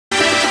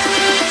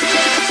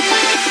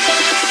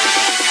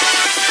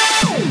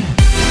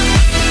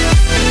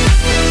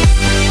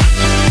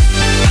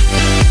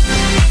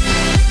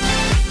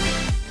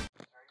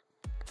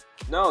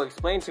No,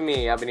 explain to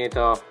me,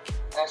 Abiento.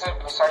 Next it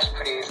starts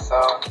pretty easy.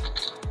 So,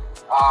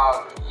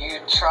 you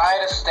try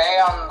to stay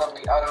on the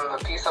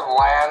piece of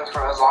land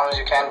for as long as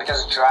you can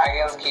because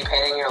dragons keep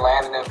hitting your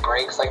land and it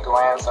breaks like the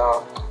land.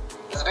 So,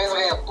 it's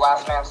basically a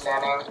last man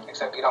standing,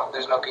 except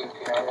there's no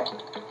PvP or anything.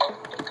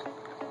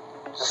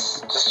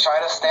 Just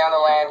try to stay on the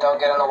land. Don't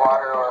get in the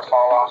water or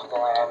fall off the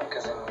land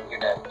because then you're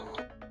dead.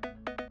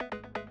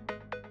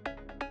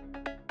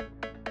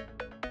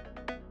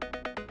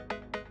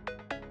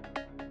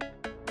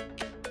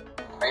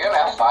 Are you an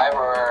F5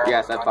 or?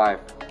 Yes, F5.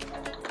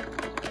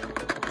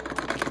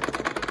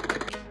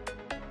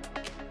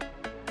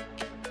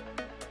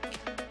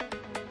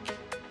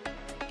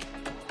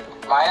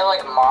 My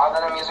mod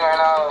that I'm using right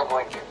now,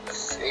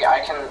 I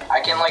can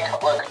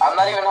look. I'm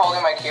not even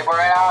holding my keyboard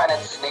right now, and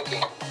it's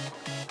sneaky.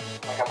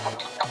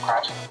 I'm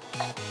crashing.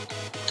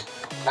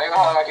 Not even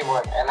holding my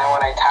keyboard, and then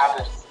when I tap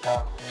it,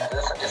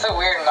 it's a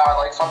weird nod.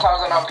 Like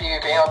sometimes when I'm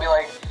PvP, I'll be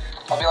like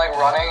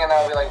running, and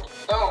I'll be like,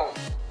 boom.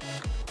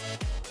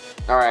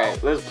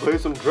 Alright, let's play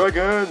some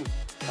dragons!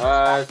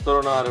 I still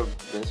don't know how to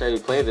necessarily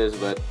play this,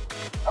 but...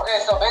 Okay,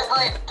 so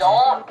basically,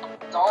 don't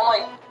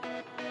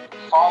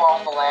fall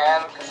off the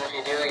land, because if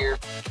you do, you're...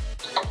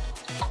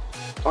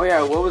 Oh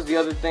yeah, what was the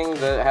other thing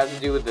that has to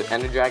do with the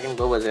Ender Dragon?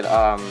 What was it?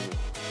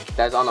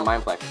 That's on the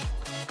mineplex.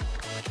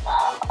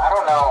 I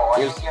don't know.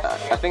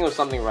 I think it was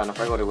something random. I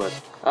forgot what it was.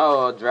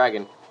 Oh,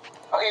 dragon.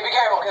 Okay, be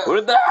careful, because... What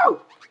is that?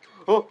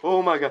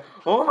 Oh my god.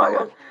 Oh my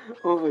god.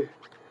 Oh my...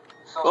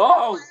 So,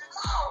 oh!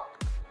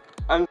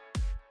 I'm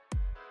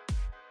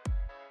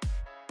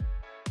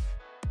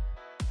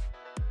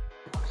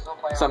still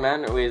playing. What's up,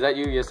 man? Wait, is that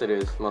you? Yes, it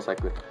is. Most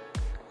likely.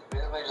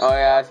 Just Oh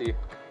yeah, I see.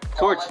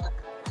 Torch.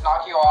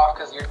 Knock you off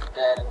because you're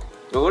dead.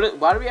 But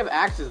why do we have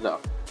axes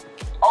though?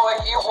 Oh,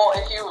 if you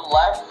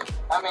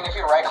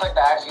right click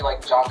the axe, you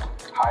jump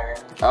higher.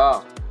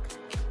 Oh.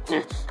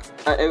 It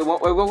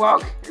won't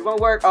work. It won't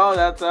work. Oh,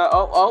 that's oh.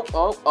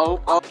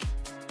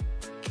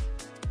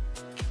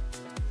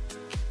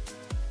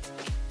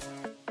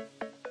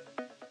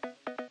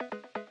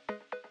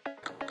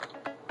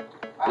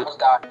 I almost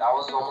died. That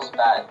was almost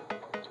bad.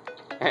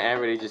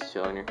 Everybody just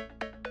chilling here.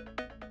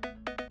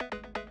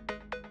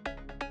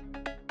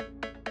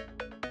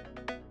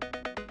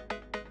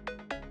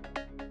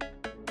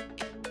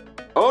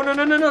 Oh no!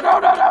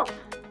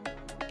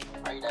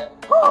 Are you dead?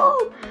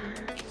 Oh!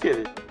 Get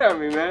it at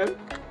me, man.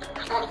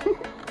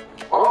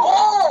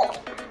 Oh!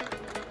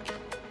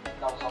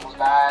 That was almost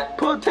bad.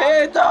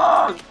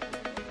 Potatoes!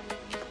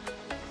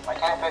 I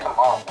can't pick them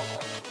up.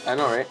 I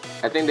know, right?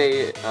 I think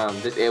they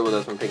disabled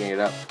us from picking it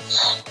up.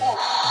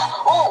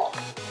 Oh!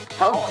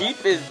 How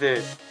deep is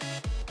this?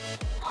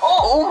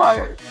 Oh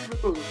my!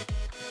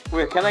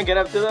 Wait, can I get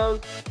up to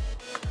those?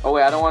 Oh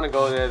wait, I don't want to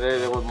go there.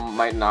 They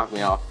might knock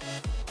me off.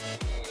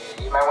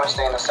 You might want to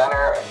stay in the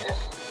center if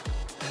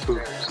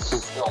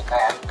there's still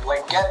land.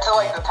 Get to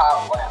the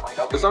top land.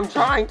 Okay. Because I'm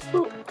trying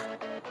to.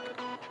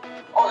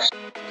 Oh!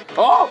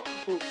 Oh!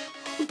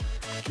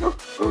 No!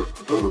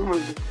 Oh my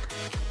god.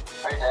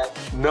 Are you dead?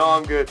 No,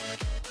 I'm good.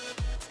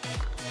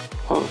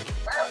 Oh.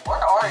 Where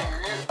are you?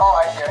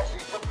 Oh, I see.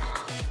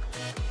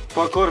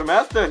 Parkour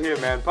master here,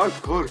 man.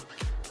 Parkour.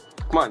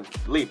 Come on,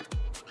 leap.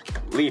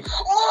 Leap.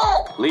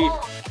 Oh! Leap.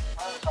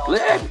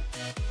 Leap!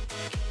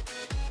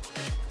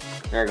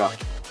 There we go.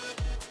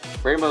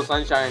 Rainbow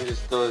Sunshine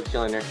just still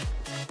chilling there.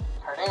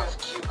 Her name is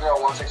Cute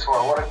Girl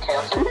 164. What a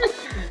cancer.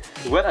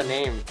 What a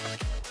name.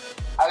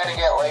 I'm gonna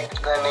get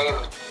the name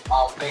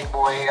Big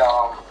Boy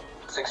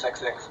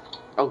 666.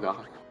 Oh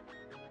god.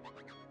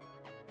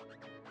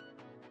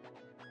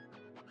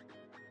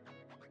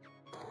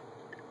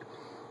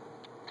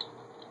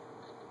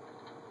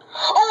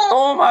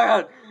 Oh my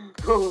god!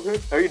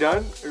 Are you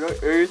done?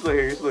 Are you still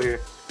here? You're still here.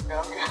 I'm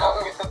good.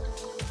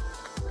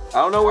 I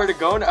don't know where to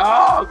go now.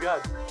 Oh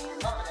god.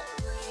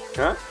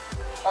 Huh?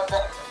 I'm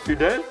dead. You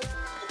dead?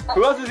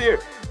 Who else is here?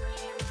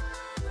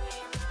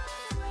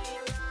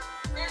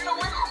 You're gonna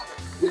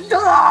win.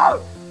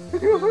 No!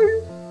 If you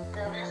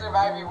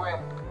survive, you win.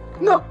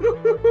 No!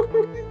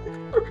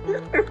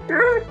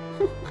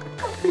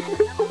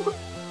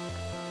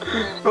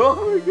 Oh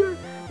my god!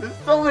 There's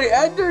so many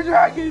Ender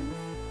Dragons!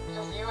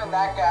 Just you and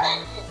that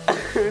guy.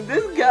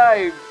 This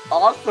guy,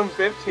 awesome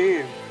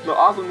 15. No,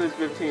 awesomeness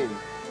 15.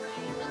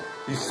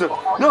 You so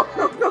no.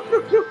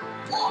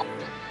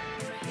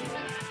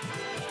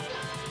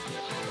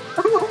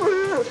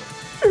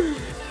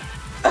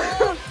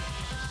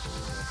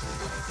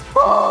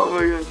 Oh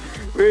my god,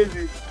 where is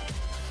he?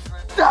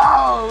 No!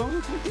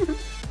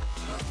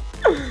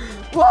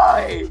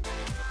 Why?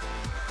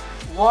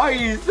 Why are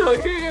you still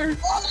here?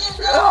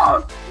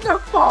 Oh, no!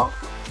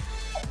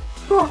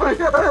 Oh my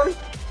god!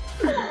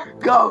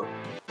 Go!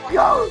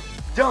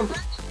 Jump!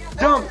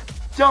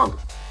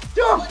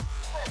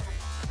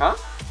 Huh?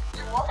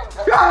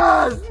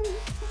 Yes!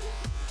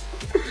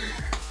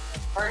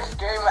 First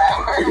game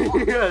ever.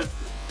 Yes!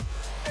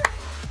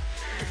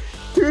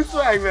 Too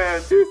swag,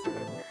 man! Too swag!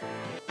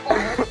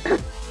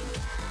 Dude,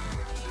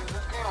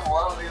 this game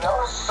loves you. That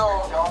was so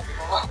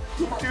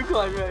awesome. Too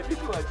clutch, man! Too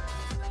clutch!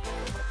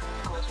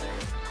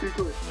 Too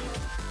close.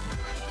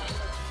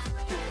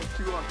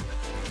 Too on.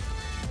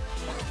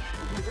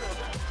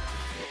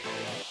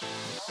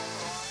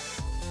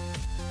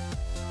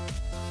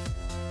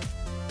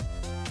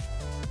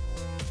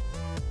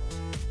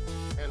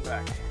 And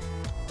back.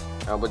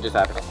 Oh, what just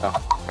happened?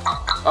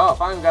 Oh,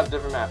 finally got a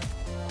different map.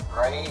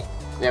 Right?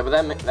 Yeah, but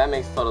that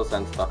makes total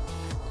sense, though.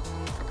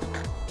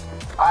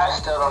 I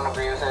still don't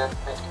agree with it.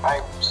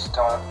 I just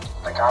don't,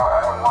 like,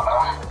 I don't want to,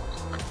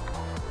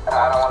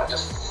 I don't want to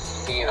just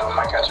see the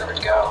Minecraft server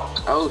go.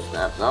 Oh,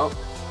 snap, no.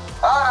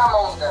 Oh, I'm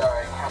almost dead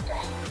already,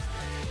 okay.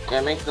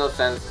 Yeah, it makes no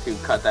sense to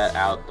cut that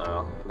out,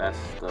 though. That's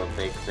the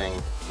big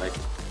thing. Like,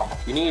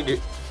 you need to,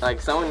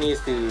 like, someone needs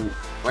to,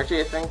 what do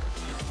you think?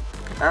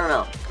 I don't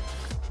know.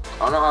 I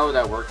don't know how would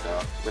that work,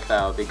 though,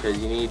 without, because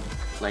you need,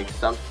 like,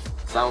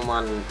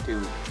 someone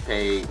to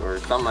pay, or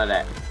something like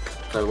that,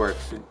 so it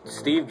works.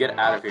 Steve, get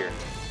out of here.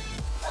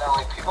 I know,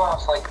 like, people have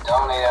to, like,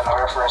 donate in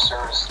order for a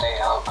server to stay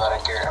up, but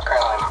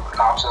apparently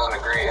Knox doesn't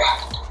agree.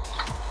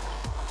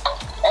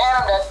 And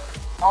I'm dead.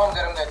 Oh, I'm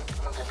good, I'm good.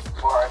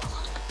 4 hearts.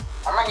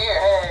 I'm right here,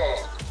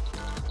 hey!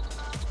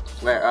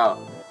 Where? Oh,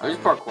 I'm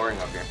just parkouring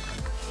up here.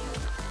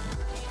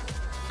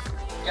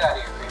 Get out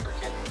of here, creeper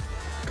kid.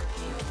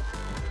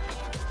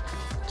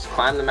 Just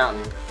climb the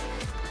mountain.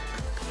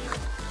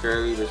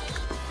 Surely this...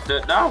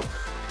 No!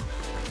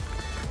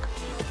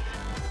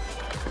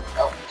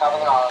 Oh, top of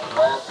the mountain,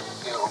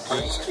 let's go,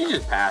 please. You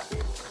just passed me.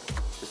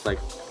 Just like...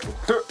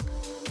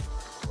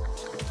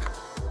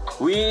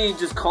 We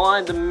just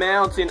climbed the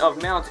mountain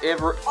of Mount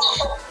Everest.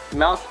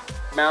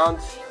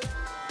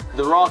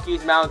 The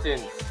Rockies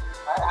Mountains.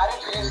 How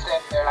did you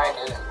stand there and I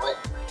didn't? What?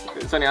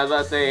 Sonny, I was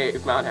about to say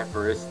Mount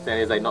Everest, and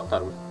he's like, not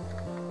that one.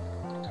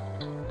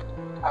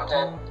 I'm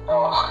dead.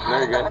 Oh. No,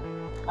 you're good.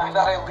 I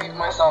thought I leave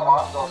myself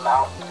off the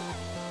mountain.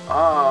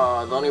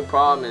 Oh, the only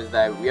problem is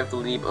that we have to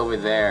leap over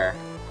there.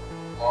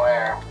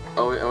 Where?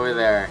 Over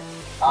there.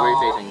 Where are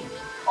you facing?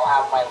 I'll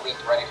have my leap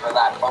ready for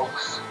that,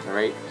 folks.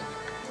 Alright.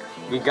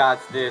 We got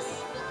this.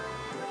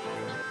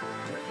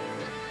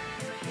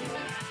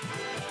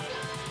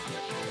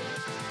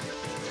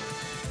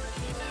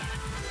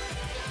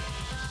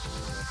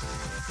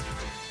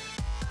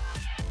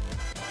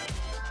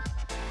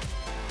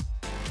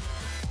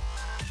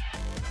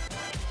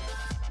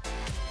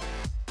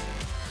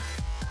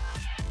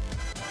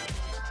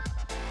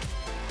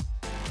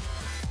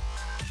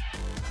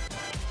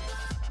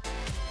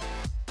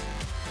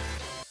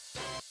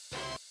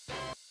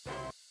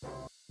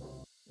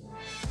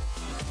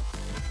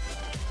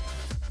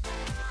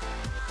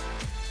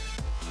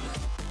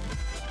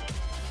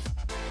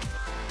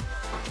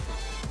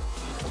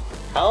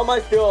 How am I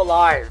still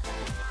alive?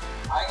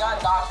 I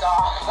got knocked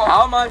off.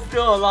 How am I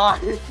still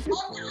alive?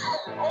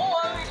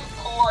 Oh, I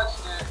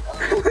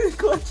just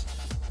clutched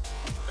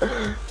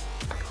it.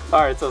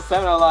 Alright, so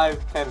 7 alive,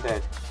 10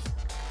 dead.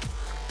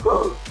 Just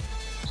gonna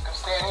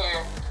stand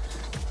here.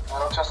 I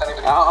don't trust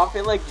anybody. I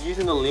feel like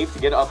using the leap to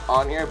get up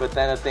on here, but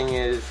then the thing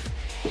is...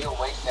 You'll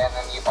waste it and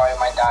then you probably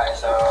might die,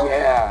 so...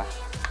 Yeah.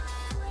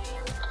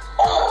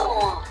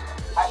 Oh!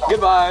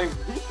 Goodbye!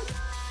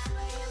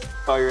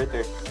 Oh, you're right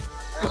there.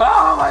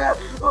 Oh my god!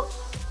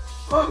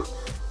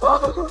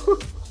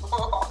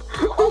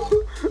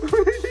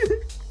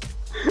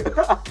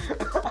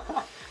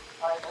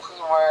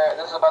 Alright,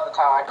 this is about the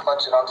time I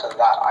clutch it onto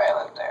that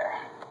island there.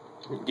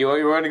 You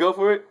want to go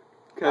for it?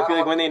 Because I feel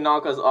like when they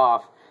knock us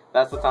off,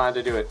 that's the time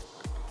to do it.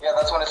 Yeah,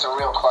 that's when it's a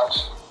real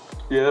clutch.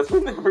 Yeah, that's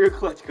when the real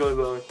clutch goes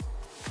on.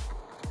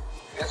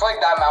 It's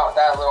like that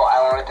little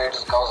island right there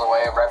just goes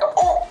away right now.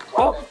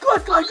 Oh,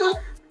 clutch!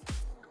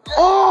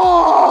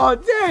 Oh,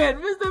 dang it!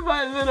 Missed it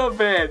by a little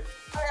bit.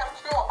 I got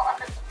too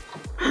hard.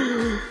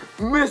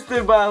 Missed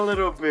it by a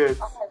little bit.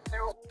 I'm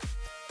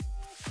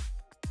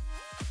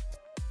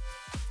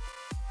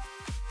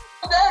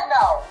dead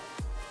now.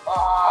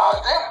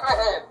 Oh, damn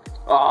it.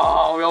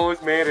 Oh, we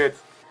almost made it.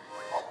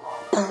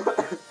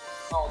 That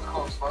was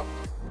close, folks.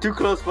 Too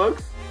close,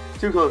 folks.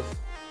 Too close.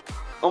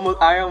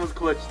 I almost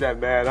clutched that,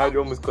 man. I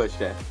almost clutched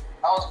that.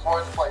 I was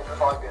 4th place. That's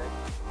all good.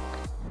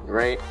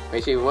 Right?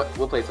 Wait, see, what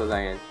place was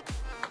I in?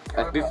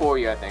 That's before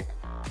you, I think.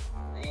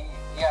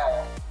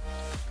 Yeah.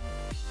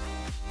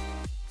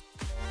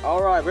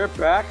 Alright, we're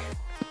back.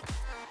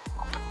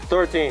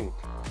 13,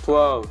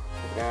 12,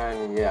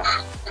 and yeah.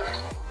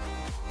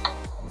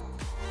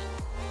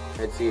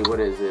 Let's see, what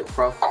is it?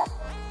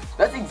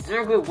 That's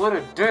exactly what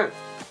it did.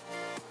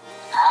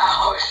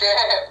 Oh,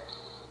 shit.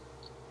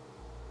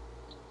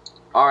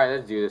 Alright,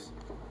 let's do this.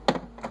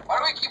 Why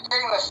do we keep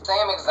getting the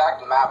same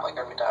exact map like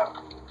every time?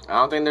 I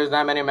don't think there's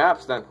that many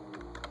maps then.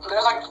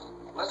 There's like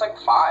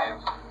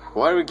 5.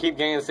 Why do we keep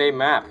getting the same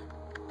map?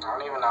 I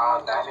don't even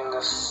know. I think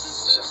this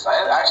is just...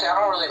 Actually, I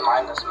don't really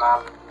mind this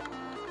map.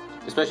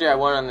 Especially I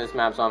won on this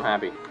map, so I'm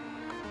happy.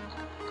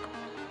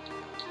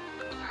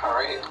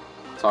 Alright.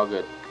 It's all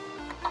good.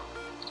 I'm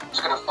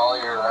just gonna follow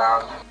you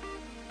around.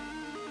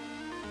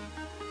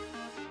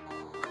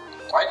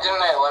 Why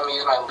didn't it let me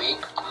use my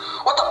leap?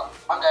 What the?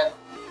 I'm dead.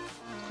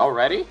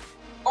 Already?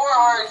 4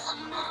 hearts.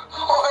 4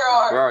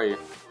 hearts. Where are you?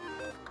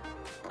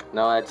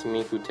 No, that's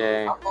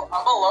Mikute. I'm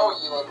below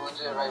you, like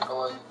legit right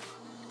below you.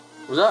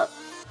 What's up?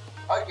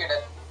 Oh, you're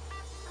dead.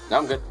 No,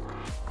 I'm good.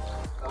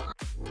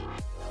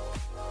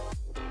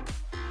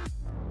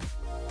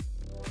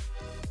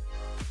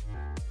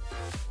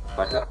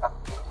 What?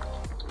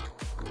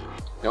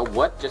 No,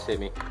 what just hit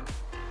me?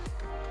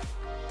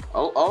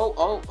 Oh,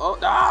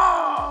 no!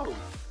 Are you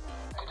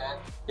dead?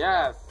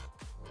 Yes!